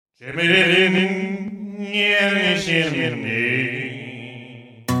You're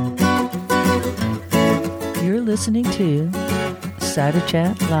listening to Cider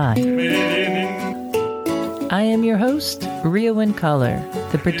Chat Live. I am your host, Ria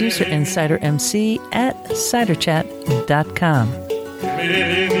Wincaller, the producer and cider MC at ciderchat.com.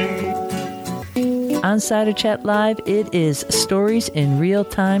 On Cider Chat Live, it is stories in real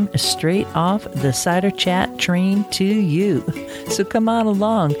time, straight off the Cider Chat train to you. So come on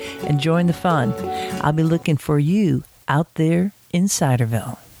along and join the fun. I'll be looking for you out there in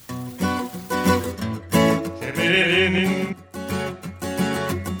Ciderville.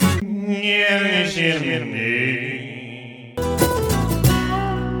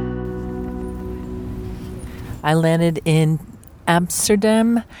 I landed in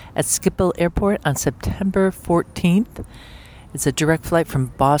Amsterdam at Schiphol Airport on September 14th. It's a direct flight from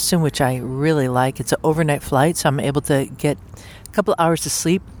Boston, which I really like. It's an overnight flight, so I'm able to get a couple hours of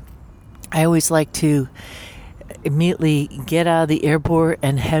sleep. I always like to immediately get out of the airport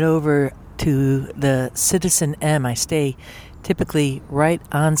and head over to the Citizen M. I stay typically right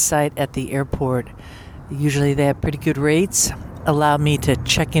on site at the airport. Usually they have pretty good rates, allow me to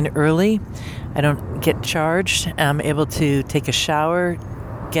check in early. I don't get charged. I'm able to take a shower,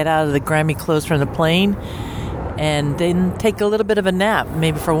 get out of the grimy clothes from the plane, and then take a little bit of a nap,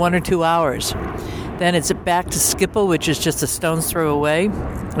 maybe for 1 or 2 hours. Then it's back to Schiphol, which is just a stone's throw away.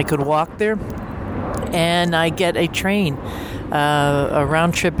 I could walk there, and I get a train, a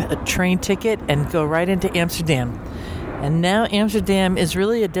round-trip train ticket, and go right into Amsterdam. And now Amsterdam is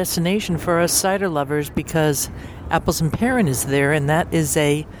really a destination for us cider lovers because Apples and Perrin is there, and that is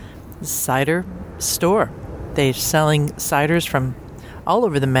a cider store. They're selling ciders from all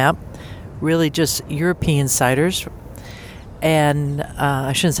over the map, really just European ciders. And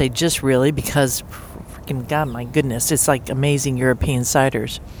I shouldn't say just really because, freaking God, my goodness, it's like amazing European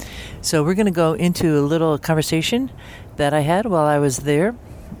ciders. So we're going to go into a little conversation that I had while I was there.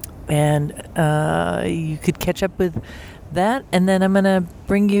 And you could catch up with that. And then I'm going to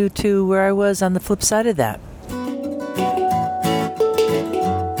bring you to where I was on the flip side of that.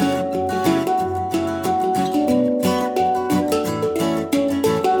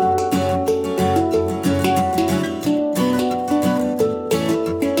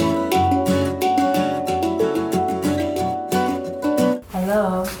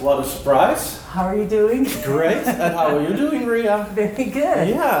 What a surprise. How are you doing? Great. And how are you doing, Ria? Very good.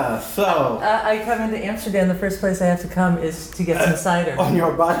 Yeah, so... I come into Amsterdam, the first place I have to come is to get some cider. On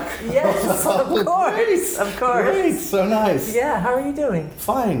your bike? Yes, of course. Of course. Great, so nice. Yeah, how are you doing?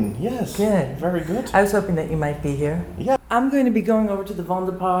 Fine, yes. Good. Very good. I was hoping that you might be here. Yeah. I'm going to be going over to the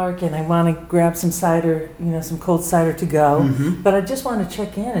Vondelpark and I want to grab some cider, some cold cider to go. Mm-hmm. But I just want to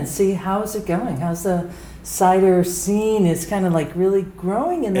check in and see how is it going? How's the cider scene is kind of like really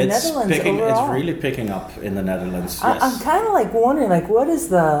growing in the Netherlands overall. It's really picking up in the Netherlands, yes. I'm kind of like wondering, like, what is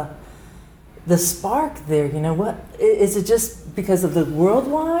the spark there? What is it just because of the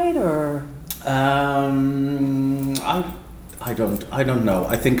worldwide or? I don't know.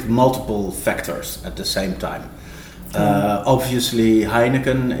 I think multiple factors at the same time. Obviously,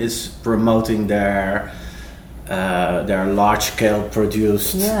 Heineken is promoting their large-scale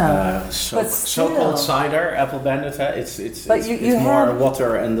produced so-called cider, apple bandit. It's more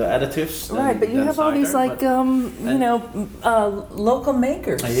water and the additives. Right, but you have all these local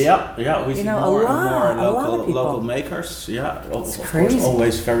makers. Yeah, we see more and more local makers. Yeah, of course,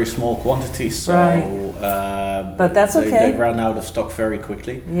 always very small quantities. So, right. But that's okay. They run out of stock very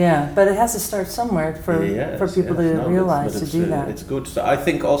quickly. Yeah, but it has to start somewhere for people to realize to do that. It's good. So I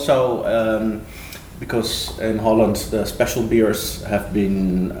think also. Because in Holland the special beers have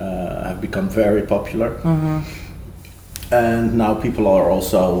become very popular, mm-hmm. and now people are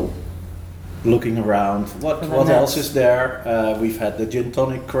also looking around. What else is there? We've had the gin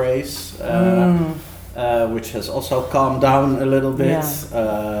tonic craze, which has also calmed down a little bit. Yeah.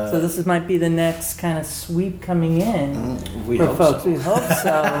 So this might be the next kind of sweep coming in for folks. So. We hope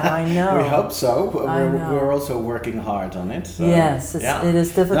so. I know. We hope so. We're also working hard on it. So, yes, it is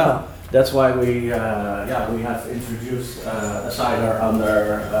difficult. No. That's why we have introduced a cider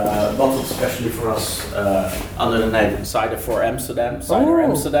bottled especially for us under the name Cider for Amsterdam.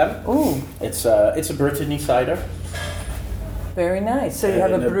 Amsterdam. Ooh. It's a Brittany cider. Very nice. So you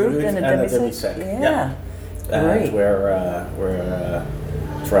have a brut and a demi-sec. Yeah. Great. And we're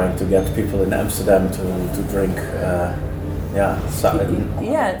trying to get people in Amsterdam to drink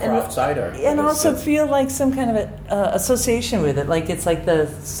craft cider. And also feel like some kind of association with it, like it's like the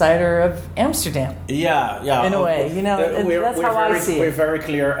cider of Amsterdam. Yeah. In a way, that's how I see it. We're very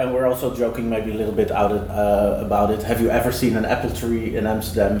clear, and we're also joking maybe a little bit about it. Have you ever seen an apple tree in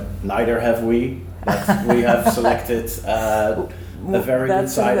Amsterdam? Neither have we. But we have selected a very good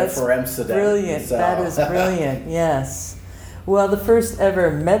cider for Amsterdam. Brilliant. So. That is brilliant. Yes. Well, the first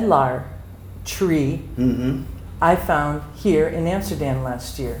ever medlar tree I found here in Amsterdam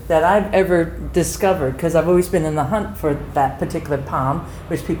last year that I've ever discovered, because I've always been in the hunt for that particular palm,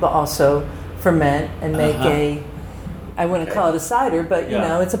 which people also ferment and make I wouldn't call it a cider, but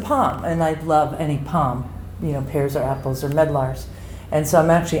it's a palm, and I love any palm, pears or apples or medlars, and so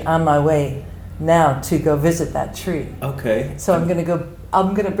I'm actually on my way now to go visit that tree. Okay. So I'm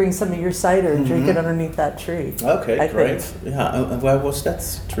gonna bring some of your cider and drink it underneath that tree. Okay, great. Yeah, and where was that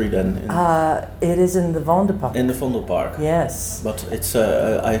tree then? It is in the Vondelpark. In the Vondelpark. Yes. But it's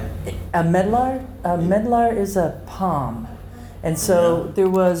a medlar. A medlar is a palm, and so there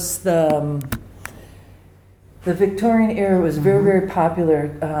was the Victorian era was very, very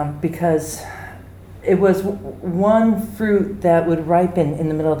popular because it was one fruit that would ripen in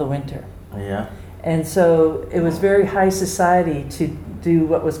the middle of the winter. Yeah. And so it was very high society to do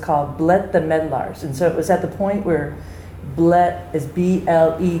what was called blet the medlars. And so it was at the point where blet is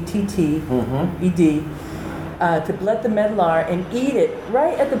B-L-E-T-T-E-D, to blet the medlar and eat it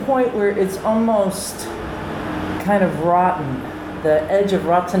right at the point where it's almost kind of rotten, the edge of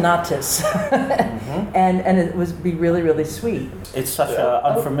rottinatus. And it would be really, really sweet. It's such an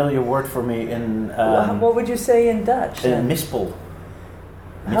unfamiliar word for me in... what would you say in Dutch? Mispel.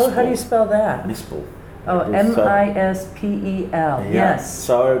 How do you spell that? Mispel. Oh, M-I-S-P-E-L. Yes.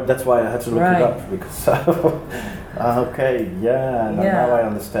 So that's why I had to look it up. Because okay, now I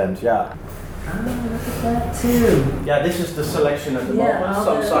understand. Yeah. Look at that too. Yeah, this is the selection at the moment.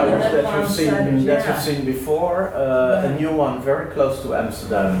 Some ciders that you've seen before. A new one very close to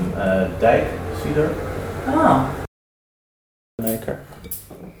Amsterdam, Dijk cider. Oh. Maker.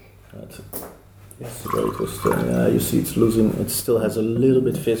 Yesterday it was still, you see it's losing, it still has a little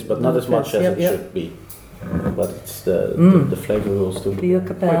bit fizz, but not as much as it should be. But it's the flavor will still be. Theo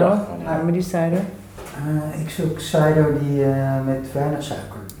Capel, Normandy cider. Ik zoek cider die met weinig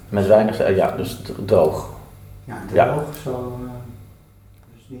suiker. Met weinig suiker, ja, dus droog. Ja, droog, zo,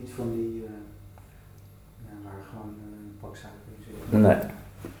 dus niet van die, waar gewoon een pak suiker in zit. Nee.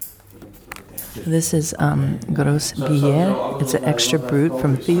 This is Gros Bière. It's an extra brut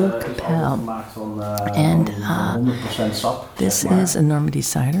from Theo Capel. And this is a Normandy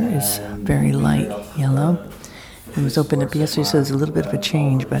cider. It's very light yellow. It was opened up yesterday, so there's a little bit of a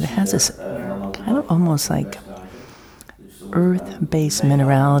change, but it has this kind of almost like earth-based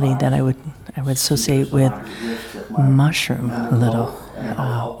minerality that I would associate with mushroom a little.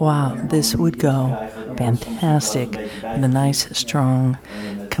 Wow, this would go fantastic with a nice, strong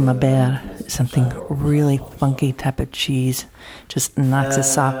camembert, something really funky type of cheese. Just knocks the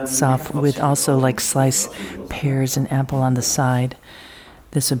socks off with also like sliced pears and apple on the side.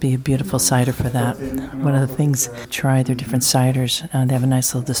 This would be a beautiful cider for that. One of the things, try their different ciders. They have a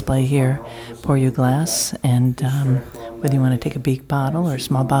nice little display here. Pour you a glass, and whether you want to take a big bottle or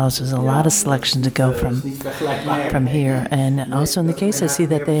small bottles, there's a lot of selection to go from here. And also in the case, I see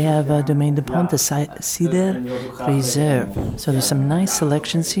that they have Domaine de Pont, the Cider Reserve. So there's some nice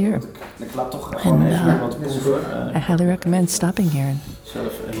selections here. And I highly recommend stopping here.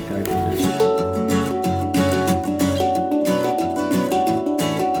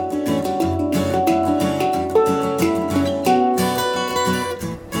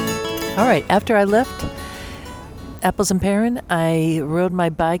 All right, after I left Apples and Perrin, I rode my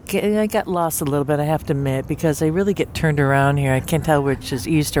bike. I got lost a little bit, I have to admit, because I really get turned around here. I can't tell which is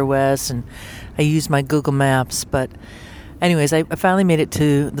east or west, and I use my Google Maps. But anyways, I finally made it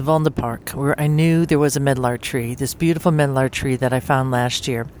to the Vondelpark, where I knew there was a medlar tree, this beautiful medlar tree that I found last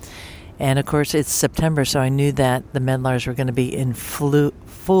year. And of course, it's September, so I knew that the medlars were going to be in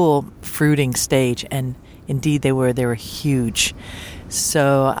full fruiting stage, and indeed they were. They were huge.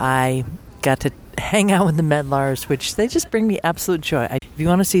 So I got to hang out with the medlars, which they just bring me absolute joy. If you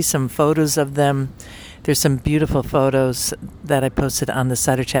want to see some photos of them, there's some beautiful photos that I posted on the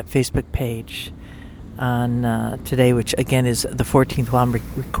Cider Chat Facebook page on today, which again is the 14th while I'm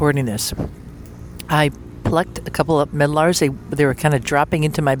recording this. I plucked a couple of medlars. They were kind of dropping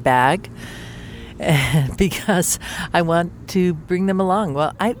into my bag. Because I want to bring them along.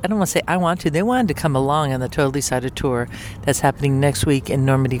 Well, I don't want to say I want to. They wanted to come along on the Totally Cider tour that's happening next week in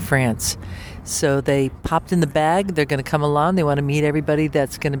Normandy, France. So they popped in the bag. They're going to come along. They want to meet everybody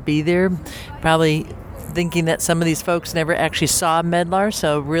that's going to be there. Probably thinking that some of these folks never actually saw Medlar,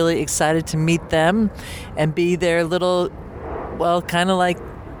 so really excited to meet them and be their little, well, kind of like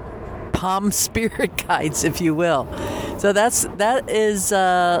palm spirit guides, if you will. So that is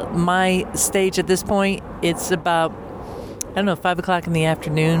my stage at this point. It's about, 5 o'clock in the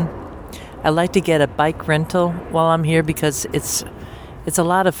afternoon. I like to get a bike rental while I'm here because it's a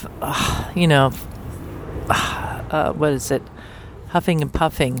lot of, what is it? Huffing and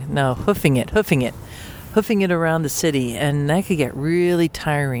puffing. No, hoofing it around the city. And that could get really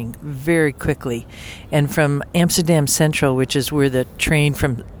tiring very quickly. And from Amsterdam Central, which is where the train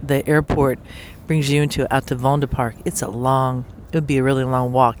from the airport brings you out to Vondelpark, it would be a really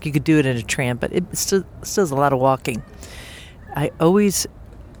long walk. You could do it in a tram, but it still is a lot of walking. I always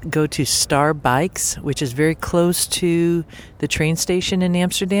go to Star Bikes, which is very close to the train station in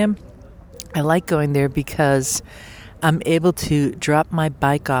Amsterdam. I like going there because I'm able to drop my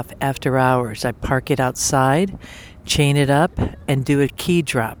bike off after hours. I park it outside, chain it up, and do a key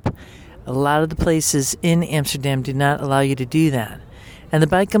drop. A lot of the places in Amsterdam do not allow you to do that. And the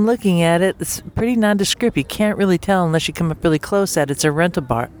bike I'm looking at, it's pretty nondescript. You can't really tell unless you come up really close that it's a rental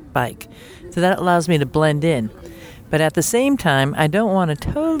bike. So that allows me to blend in. But at the same time, I don't want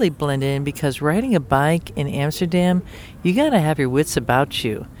to totally blend in because riding a bike in Amsterdam, you got to have your wits about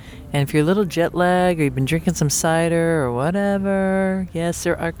you. And if you're a little jet lag or you've been drinking some cider or whatever, yes,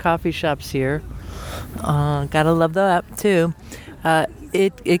 there are coffee shops here. Gotta love that too.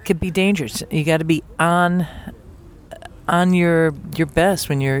 It could be dangerous. You got to be on your best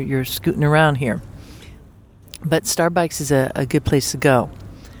when you're scooting around here. But Starbikes is a good place to go.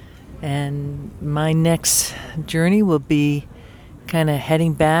 And my next journey will be kind of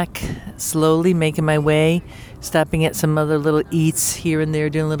heading back slowly, making my way, stopping at some other little eats here and there,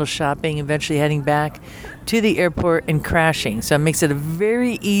 doing a little shopping, eventually heading back to the airport and crashing. So it makes it a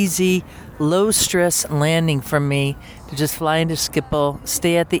very easy, low-stress landing for me to just fly into Schiphol,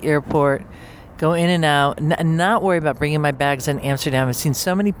 stay at the airport, go in and out, and not worry about bringing my bags in Amsterdam. I've seen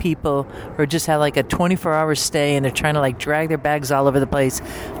so many people who just have like a 24-hour stay and they're trying to like drag their bags all over the place.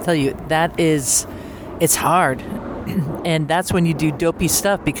 I'll tell you, it's hard. And that's when you do dopey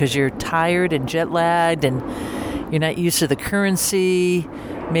stuff because you're tired and jet lagged and you're not used to the currency.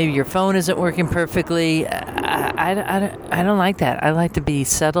 Maybe your phone isn't working perfectly. I don't like that. I like to be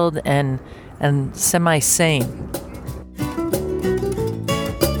settled and semi-sane.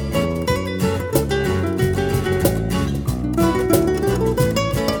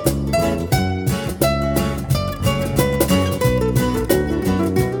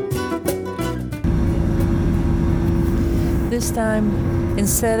 This time,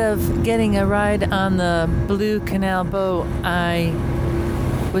 instead of getting a ride on the Blue Canal boat, I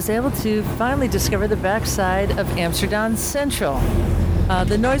was able to finally discover the backside of Amsterdam Central.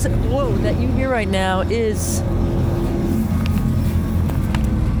 The noise that you hear right now is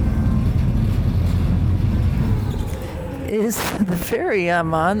the ferry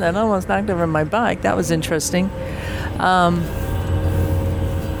I'm on that almost knocked over my bike. That was interesting.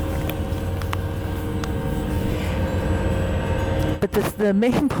 But the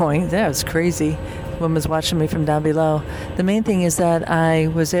main point, that was crazy. The woman was watching me from down below. The main thing is that I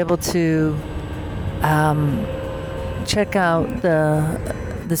was able to check out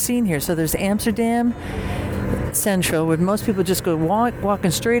the scene here. So there's Amsterdam Central, where most people just go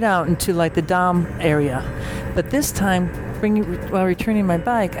walking straight out into like the Dam area. But this time, while returning my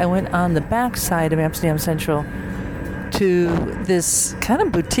bike, I went on the back side of Amsterdam Central to this kind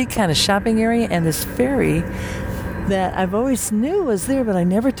of boutique kind of shopping area and this ferry that I've always knew was there, but I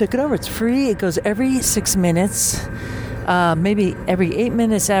never took it over. It's free. It goes every 6 minutes, maybe every 8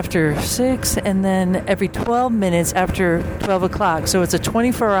 minutes after 6, and then every 12 minutes after 12 o'clock. So it's a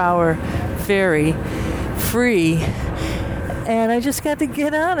 24-hour ferry, free, and I just got to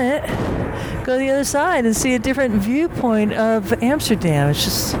get on it, go to the other side, and see a different viewpoint of Amsterdam. It's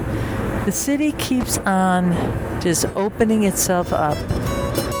just, the city keeps on just opening itself up.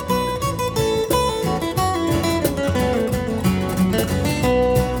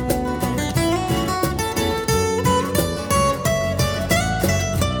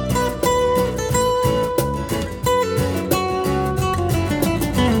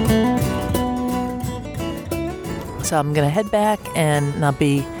 So I'm going to head back and I'll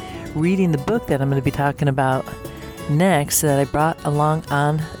be reading the book that I'm going to be talking about next that I brought along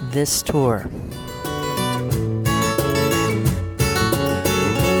on this tour.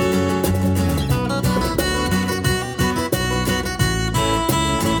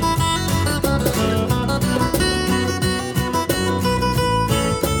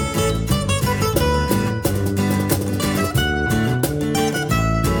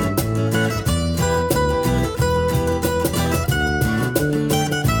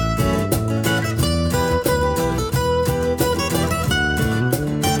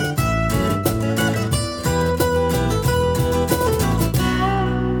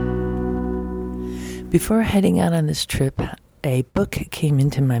 Before heading out on this trip, a book came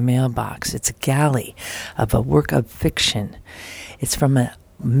into my mailbox. It's a galley of a work of fiction. It's from a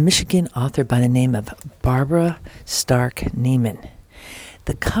Michigan author by the name of Barbara Stark Niemann.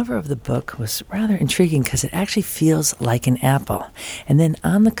 The cover of the book was rather intriguing because it actually feels like an apple. And then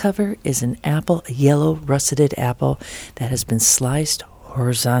on the cover is an apple, a yellow russeted apple that has been sliced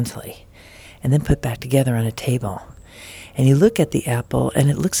horizontally and then put back together on a table. And you look at the apple, and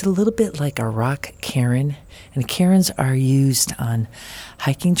it looks a little bit like a rock cairn. And cairns are used on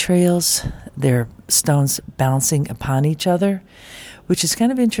hiking trails. They're stones bouncing upon each other, which is kind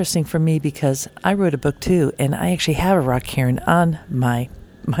of interesting for me because I wrote a book too, and I actually have a rock cairn on my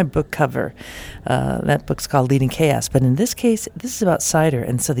book cover. That book's called Leading Chaos. But in this case, this is about cider,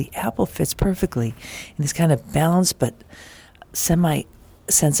 and so the apple fits perfectly in this kind of balanced but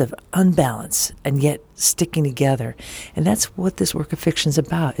sense of unbalance and yet sticking together. And that's what this work of fiction is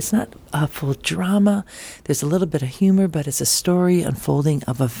about. It's not a full drama. There's a little bit of humor, but it's a story unfolding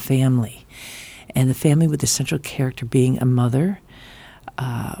of a family. And the family with the central character being a mother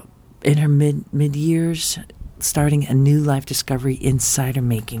in her mid-years, starting a new life discovery in cider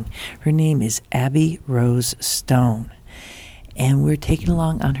making. Her name is Abby Rose Stone. And we're taken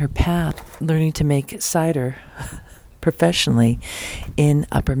along on her path, learning to make cider professionally in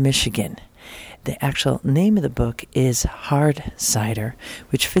Upper Michigan. The actual name of the book is Hard Cider,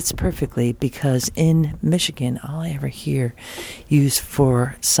 which fits perfectly because in Michigan, all I ever hear used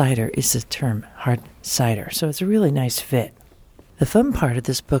for cider is the term hard cider. So it's a really nice fit. The fun part of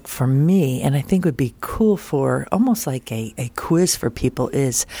this book for me, and I think would be cool for almost like a quiz for people,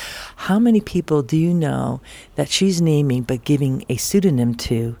 is how many people do you know that she's naming but giving a pseudonym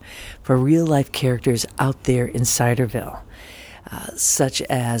to for real-life characters out there in Ciderville, such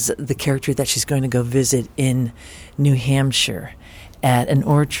as the character that she's going to go visit in New Hampshire at an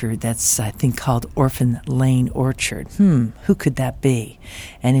orchard that's, I think, called Orphan Lane Orchard. Who could that be?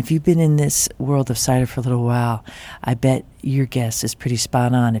 And if you've been in this world of cider for a little while, I bet your guess is pretty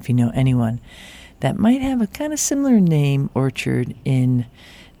spot on if you know anyone that might have a kind of similar name, orchard, in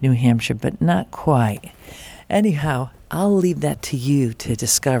New Hampshire, but not quite. Anyhow, I'll leave that to you to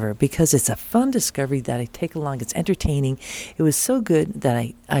discover because it's a fun discovery that I take along. It's entertaining. It was so good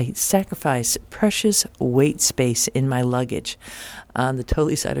that I sacrificed precious weight space in my luggage on the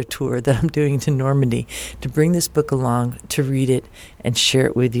Totally Cider tour that I'm doing to Normandy to bring this book along, to read it, and share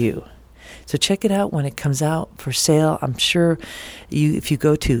it with you. So check it out when it comes out for sale. I'm sure if you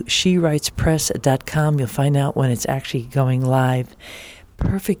go to shewritespress.com, you'll find out when it's actually going live.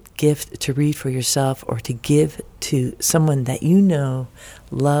 Perfect gift to read for yourself or to give to someone that you know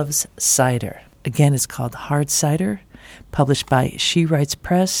loves cider. Again, it's called Hard Cider, published by She Writes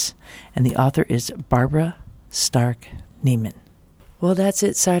Press, and the author is Barbara Stark Niemann. Well, that's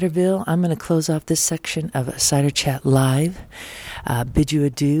it, Ciderville. I'm going to close off this section of Cider Chat Live. Bid you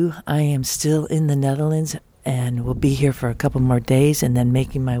adieu. I am still in the Netherlands and will be here for a couple more days and then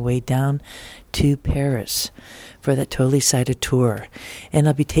making my way down to Paris for that Totally Cider tour. And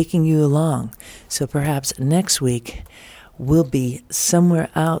I'll be taking you along. So perhaps next week we'll be somewhere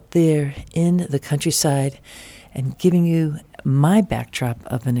out there in the countryside and giving you my backdrop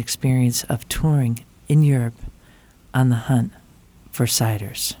of an experience of touring in Europe on the hunt for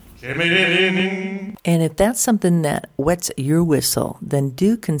ciders. And if that's something that wets your whistle, then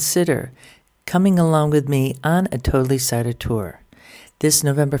do consider coming along with me on a Totally Cider tour. This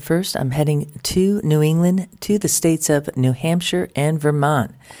November 1st, I'm heading to New England, to the states of New Hampshire and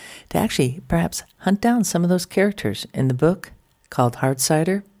Vermont, to actually perhaps hunt down some of those characters in the book called Hard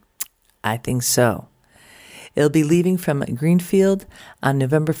Cider. I think so. It'll be leaving from Greenfield on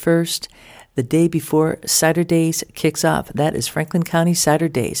November 1st, the day before Cider Days kicks off. That is Franklin County Cider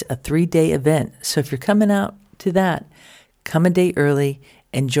Days, a 3-day event. So if you're coming out to that, come a day early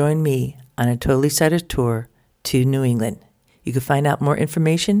and join me on a Totally Cider tour to New England. You can find out more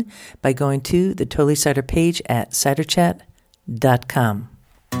information by going to the Totally Cider page at ciderchat.com.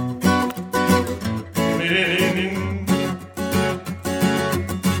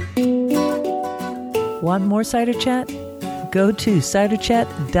 Want more Cider Chat? Go to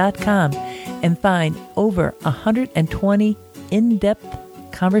ciderchat.com and find over 120 in-depth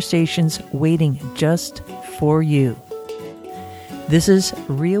conversations waiting just for you. This is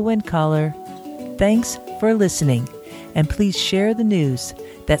Ria Windcaller. Thanks for listening, and please share the news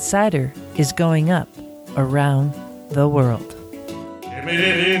that cider is going up around the world.